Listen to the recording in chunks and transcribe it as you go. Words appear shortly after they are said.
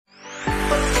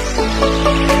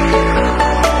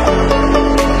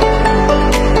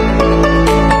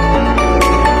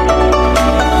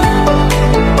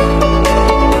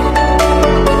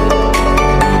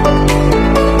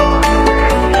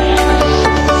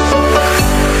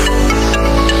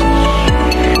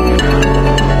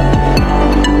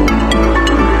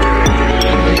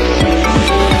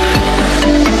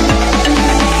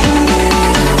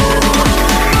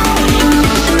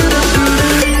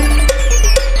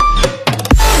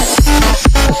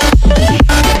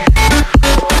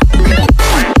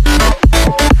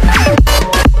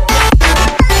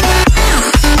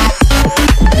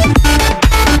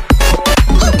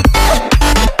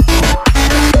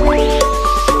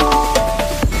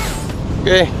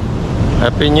Okay,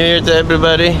 Happy New Year to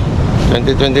everybody.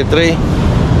 2023,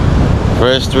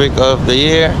 first week of the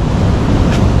year,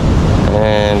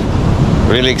 and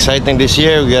really exciting this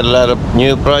year. We got a lot of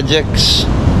new projects.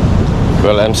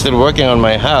 Well, I'm still working on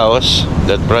my house.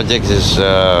 That project is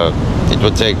it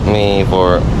will take me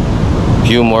for a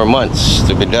few more months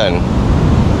to be done,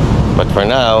 but for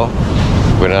now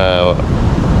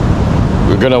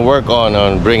we're gonna work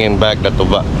on bringing back the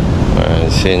tuba.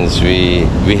 Since we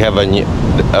have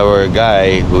our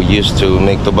guy who used to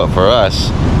make tuba for us,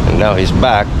 and now he's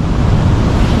back.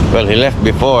 Well, he left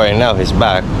before and now he's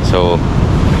back. So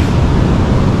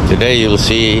today you'll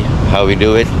see how we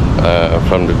do it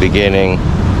from the beginning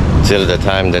till the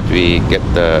time that we get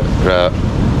the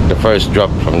first drop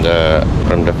from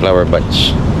the flower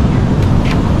bunch.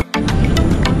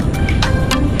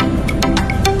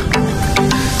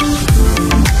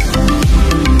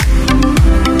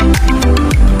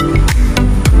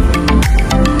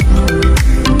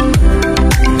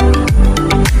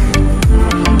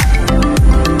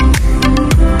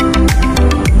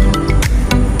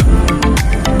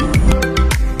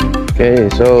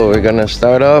 Okay, so we're gonna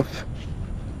start off.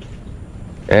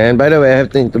 And by the way, I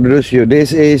have to introduce you.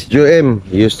 This is Joem.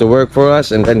 He used to work for us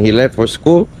and then he left for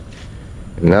school.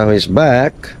 And now he's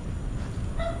back.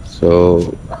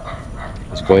 So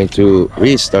he's going to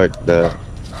restart the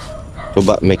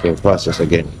tuba making process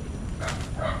again.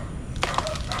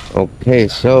 Okay,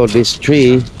 so this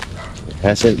tree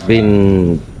hasn't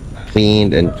been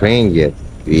cleaned and trained yet.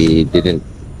 We didn't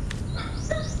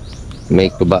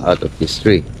make tuba out of this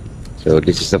tree. So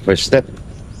this is the first step.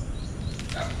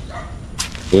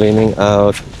 Cleaning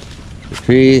out the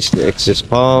trees, the excess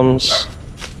palms,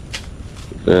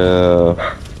 the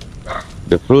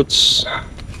fruits.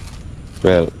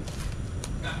 Well,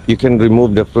 you can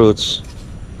remove the fruits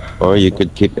or you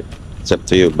could keep it. It's up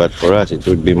to you, but for us it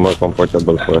would be more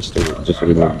comfortable for us to just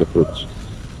remove the fruits.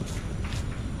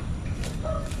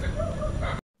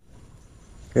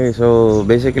 Okay, so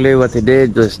basically what he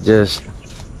did was just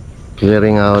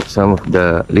clearing out some of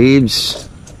the leaves,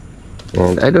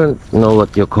 and I don't know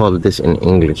what you call this in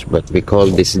English, but we call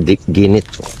this ginit.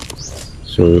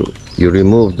 So you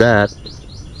remove that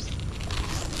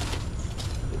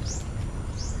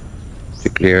to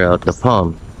clear out the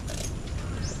palm,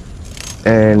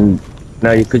 and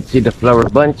now you could see the flower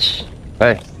bunch.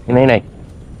 Hey, inay.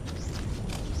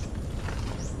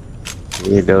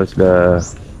 See those the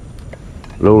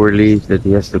lower leaves that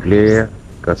he has to clear.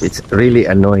 Because it's really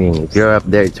annoying. If you're up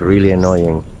there, it's really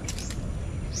annoying.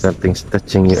 Something's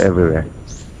touching you everywhere.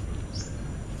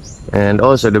 And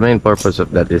also the main purpose of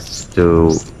that is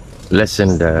to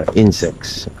lessen the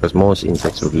insects, because most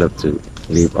insects would love to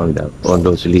live on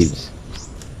those leaves.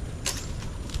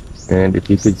 And if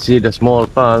you could see the small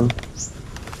palm,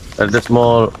 the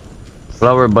small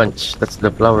flower bunch, that's the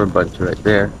flower bunch right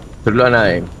there.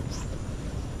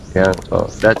 Yeah, oh,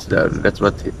 that's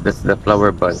the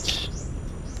flower bunch.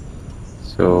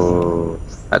 So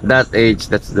at that age,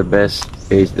 that's the best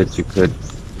age that you could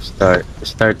start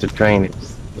to train it.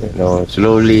 You know,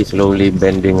 slowly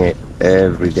bending it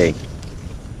every day.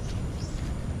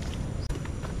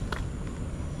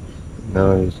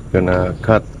 Now he's gonna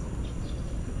cut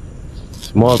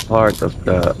small part of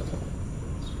the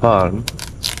palm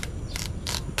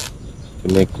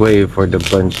to make way for the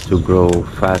bunch to grow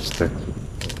faster.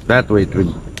 That way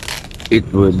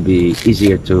it would be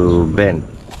easier to bend.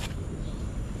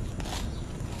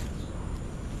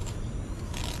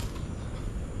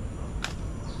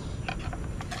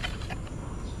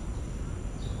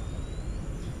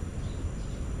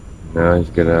 Now he's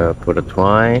gonna put a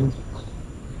twine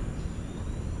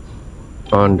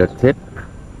on the tip.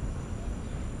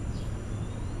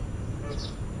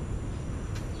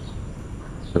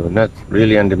 So not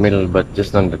really on the middle, but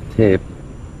just on the tip.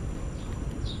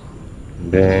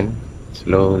 And then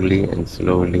slowly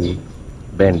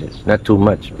bend it. Not too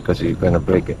much because you're gonna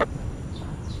break it.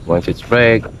 Once it's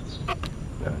break,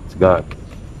 it's gone.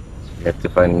 You have to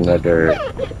find another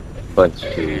bunch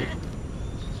to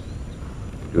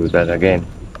do that again.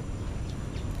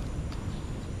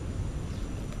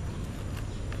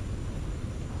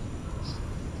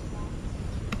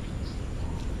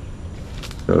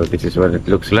 So this is what it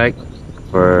looks like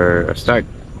for a start.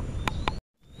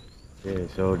 Okay,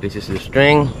 so this is the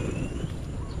string.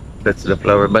 That's the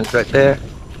flower bunch right there,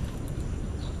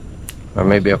 or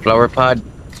maybe a flower pod.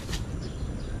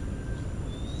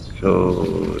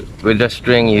 So with the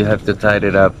string you have to tie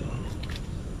it up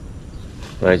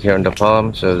right here on the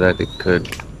palm so that it could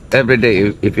every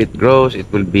day, if it grows, it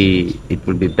will be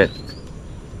bent.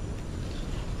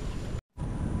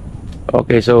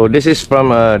 Okay, so this is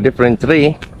from a different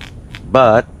tree.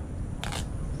 But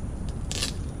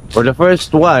for the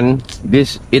first one,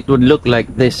 it would look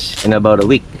like this in about a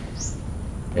week.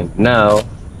 And now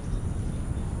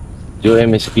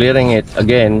Joem is clearing it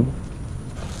again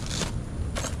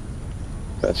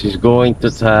because she's going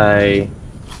to tie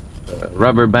a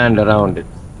rubber band around it.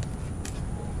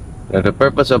 Now the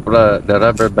purpose of the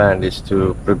rubber band is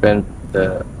to prevent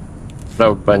the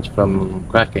flower bunch from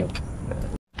cracking.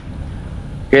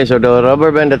 Okay, so the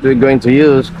rubber band that we're going to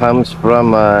use comes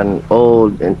from an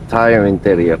old entire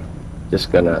interior. Just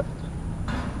gonna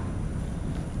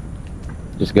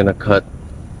cut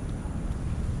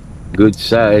good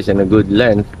size and a good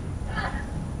length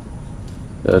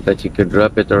so that you could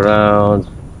wrap it around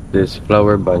this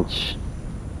flower bunch.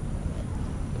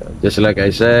 Just like I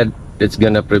said, it's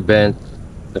gonna prevent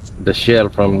the shell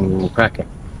from cracking.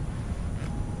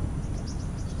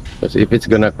 Because if it's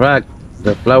gonna crack,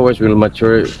 the flowers will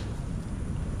mature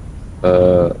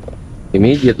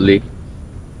immediately.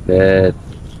 That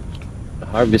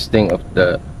harvesting of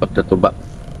the tuba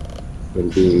will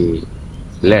be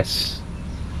less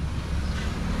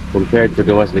compared to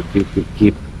the ones that you could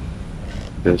keep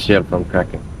the shell from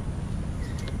cracking.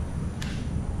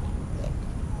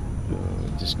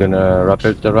 Just gonna wrap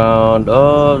it around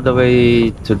all the way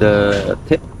to the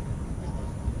tip.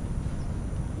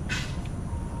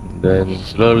 Then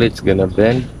slowly it's gonna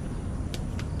bend,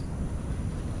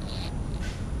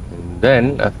 and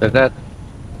then after that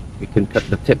we can cut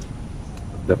the tip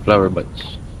of the flower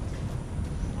bunch.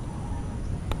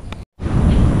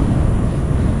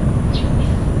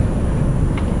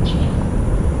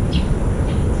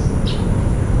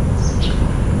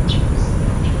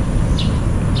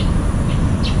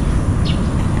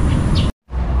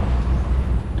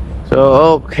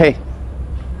 So okay,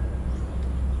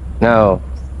 now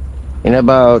in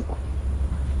about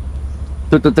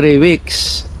 2 to 3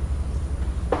 weeks,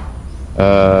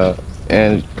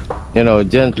 and you know,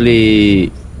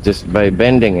 gently, just by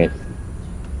bending it,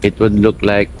 it would look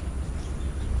like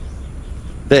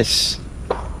this.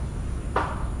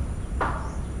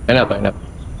 Enough.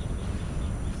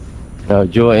 Now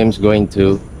Joem's going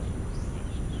to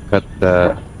cut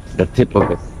the tip of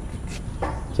it.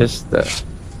 Just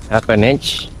half an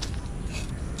inch.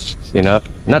 It's enough,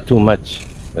 not too much.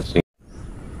 Let's see.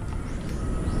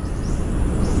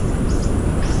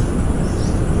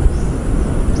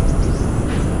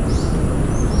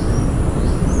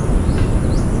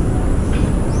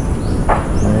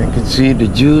 I can see the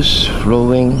juice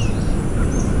flowing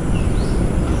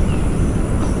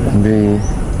and the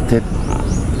tip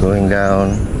going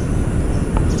down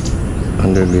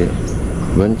under the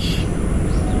bunch.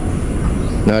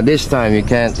 Now this time you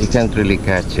can't really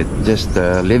catch it. Just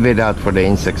leave it out for the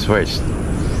insects first.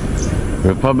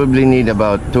 We'll probably need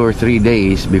about 2 or 3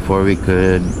 days before we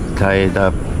could tie it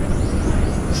up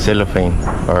cellophane,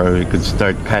 or we could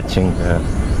start catching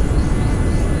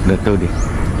the toddy.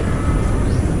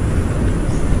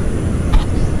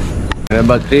 In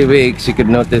about 3 weeks, you could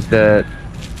notice that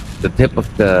the tip of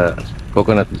the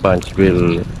coconut bunch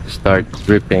will start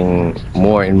dripping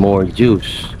more and more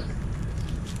juice.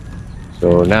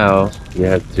 So now you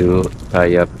have to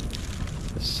tie up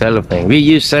cellophane. We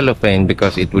use cellophane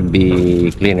because it would be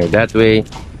cleaner. That way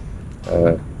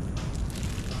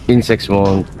insects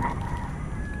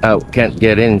can't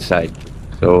get inside.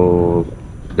 So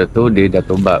the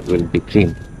tuba will be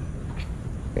clean.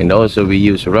 And also we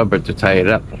use rubber to tie it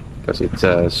up because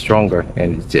it's stronger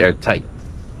and it's airtight.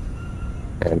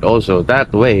 And also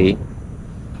that way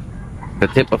the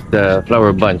tip of the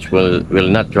flower bunch will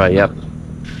not dry up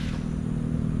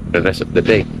the rest of the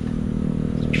day.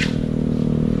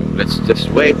 Let's just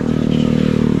wait.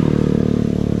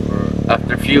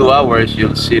 After a few hours,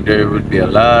 you'll see there will be a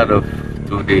lot of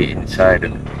toddy inside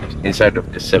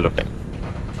of the cellophane.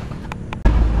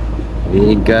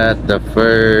 We got the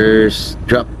first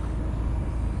drop.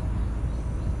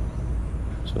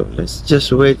 So let's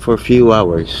just wait for a few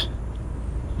hours.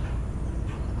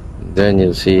 Then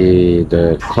you'll see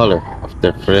the color of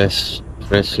the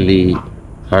freshly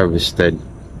harvested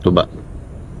tuba.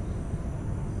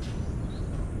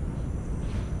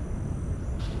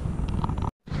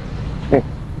 Okay.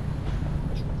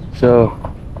 So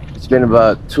it's been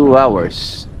about 2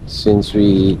 hours since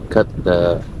we cut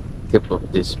the tip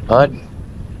of this pod,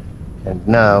 and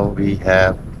now we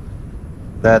have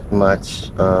that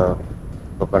much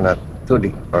coconut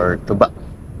toddy or tuba.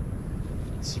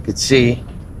 As you can see,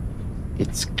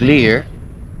 it's clear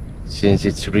since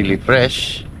it's really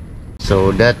fresh.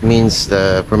 So that means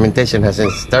the fermentation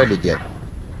hasn't started yet.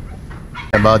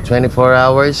 About 24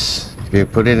 hours, if you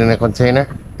put it in a container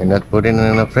and not put it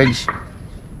in a fridge,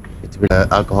 the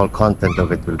alcohol content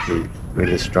of it will be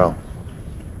really strong.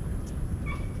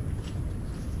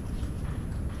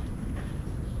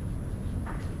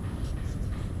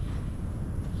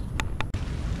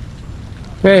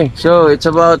 Okay, so it's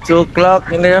about 2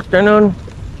 o'clock in the afternoon.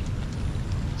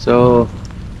 So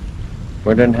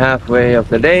more than halfway of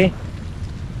the day,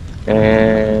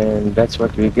 and that's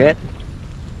what we get.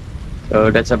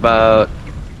 So that's about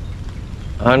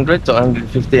 100 to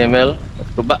 150 ml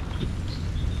of tuba.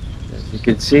 As you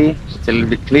can see, it's a little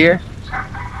bit clear,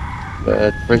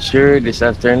 but for sure this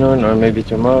afternoon or maybe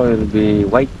tomorrow it'll be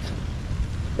white,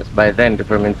 because by then the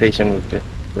fermentation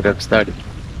would have started.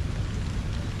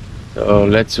 So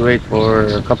let's wait for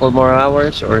a couple more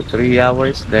hours or 3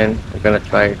 hours, then I'm gonna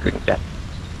try to drink that.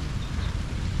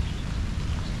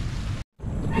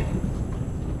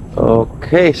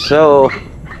 Okay, so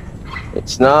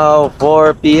it's now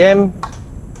 4 p.m,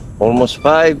 almost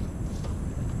 5,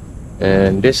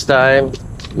 and this time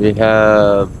we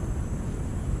have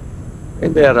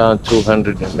maybe around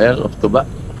 200 ml of tuba.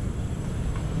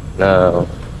 Now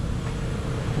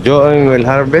Joey will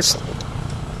harvest.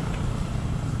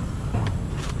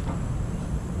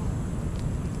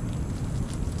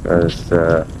 Because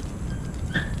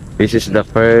this is the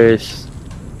first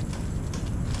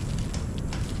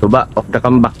tuba of the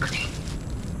comeback.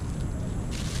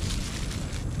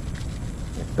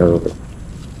 So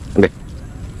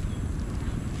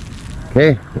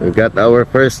okay, we got our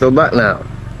first tuba now.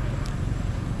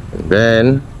 And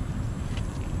then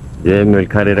Jim will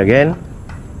cut it again.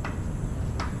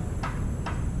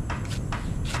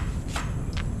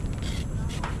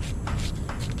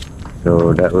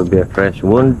 So that will be a fresh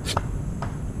wound,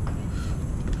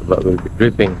 but will be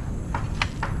dripping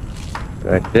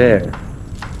right there.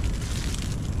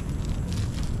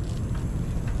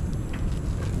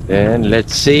 Then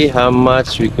let's see how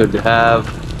much we could have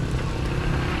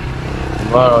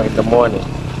tomorrow in the morning.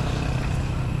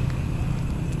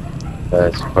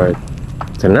 As for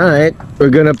tonight,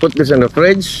 we're gonna put this in the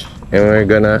fridge and we're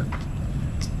gonna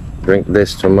drink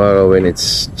this tomorrow when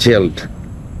it's chilled.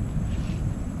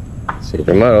 See you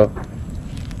tomorrow.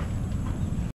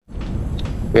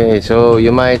 Okay, so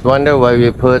you might wonder why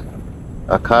we put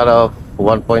a cut of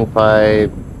 1.5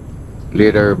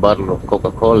 liter bottle of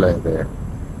Coca-Cola in there.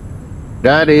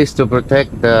 That is to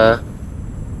protect the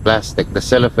plastic, the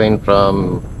cellophane,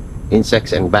 from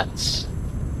insects and bats.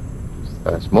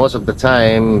 Because most of the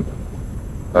time,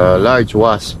 large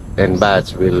wasps and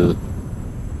bats will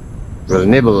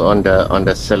nibble on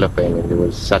the cellophane and they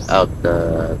will suck out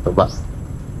the tuba.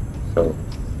 So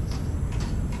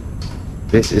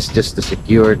this is just to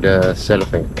secure the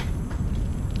cellophane.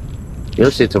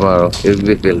 You'll see tomorrow it will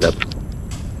be filled up,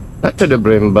 not to the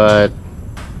brim, but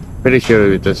pretty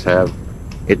sure it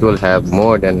will have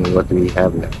more than what we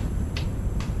have now.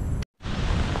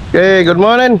 Okay, good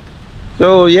morning.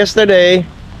 So yesterday,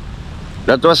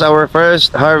 that was our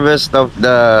first harvest of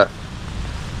the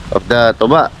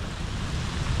tuba,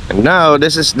 and now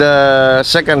this is the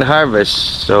second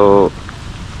harvest. So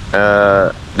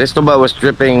this tuba was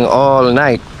dripping all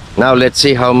night. Now let's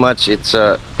see how much it's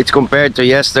compared to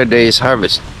yesterday's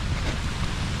harvest.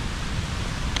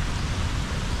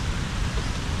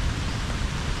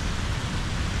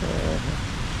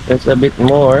 It's a bit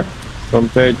more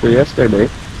compared to yesterday.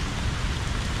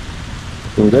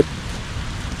 Good.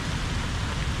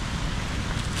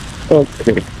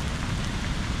 Okay.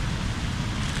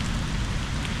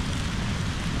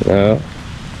 Now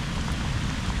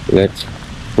let's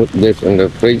put this in the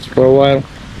fridge for a while,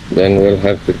 then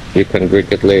you can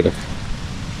drink it later.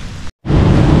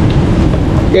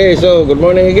 Okay, so good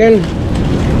morning again.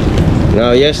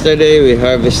 Now yesterday we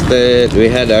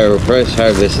had our first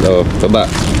harvest of tuba.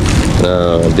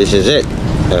 Now this is it.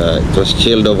 It was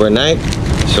chilled overnight,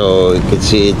 so you can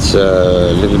see it's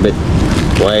a little bit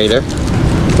wider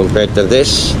compared to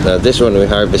this. Now this one we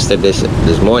harvested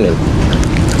this morning.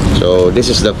 So this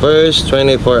is the first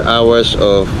 24 hours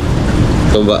of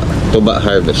tuba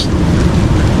harvest.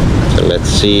 So let's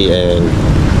see, and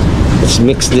let's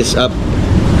mix this up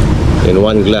in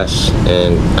one glass,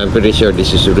 and I'm pretty sure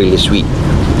this is really sweet.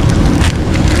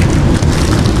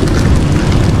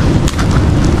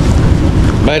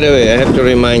 By the way, I have to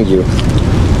remind you,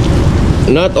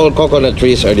 not all coconut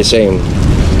trees are the same.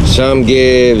 Some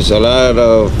gives a lot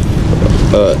of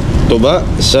tuba,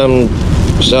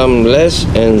 some less,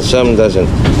 and some doesn't.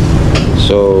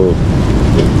 So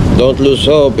don't lose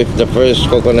hope if the first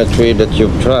coconut tree that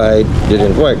you've tried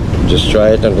didn't work. Just try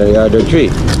it on the other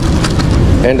tree.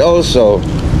 And also,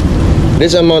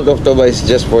 this amount of tuba is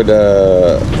just for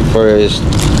the first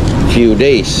few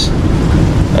days.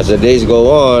 As the days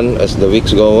go on, as the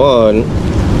weeks go on,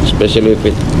 especially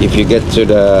if you get to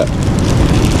the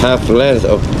half length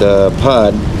of the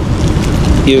pod,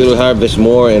 you will harvest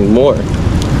more and more.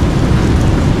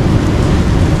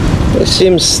 It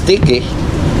seems sticky.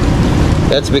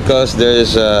 That's because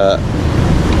there's a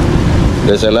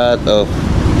lot of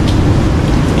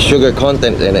sugar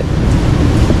content in it.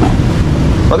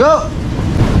 Go!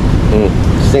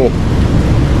 Sting.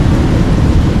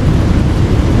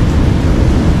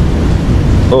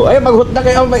 Oh, ay maghut na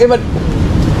kayo may ibad.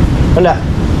 Handa.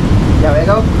 Ya,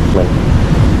 ikaw? Man.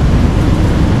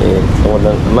 Tungod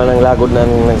lang manang lagod na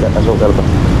nagkasukal pa.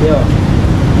 Yo.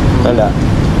 Handa.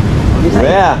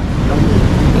 Yeah.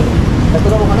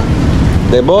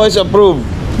 The boys approve.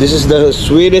 This is the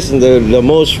sweetest and the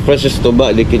most freshest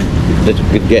tuba that you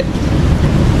could get.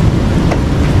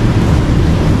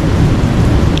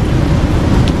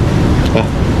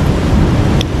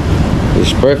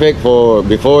 It's perfect for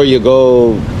before you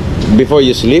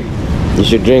sleep. You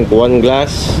should drink 1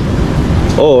 glass,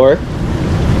 or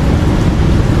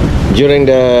during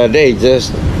the day,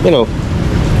 just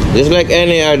like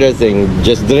any other thing,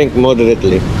 just drink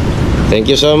moderately. Thank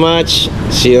you so much.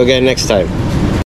 See you again next time.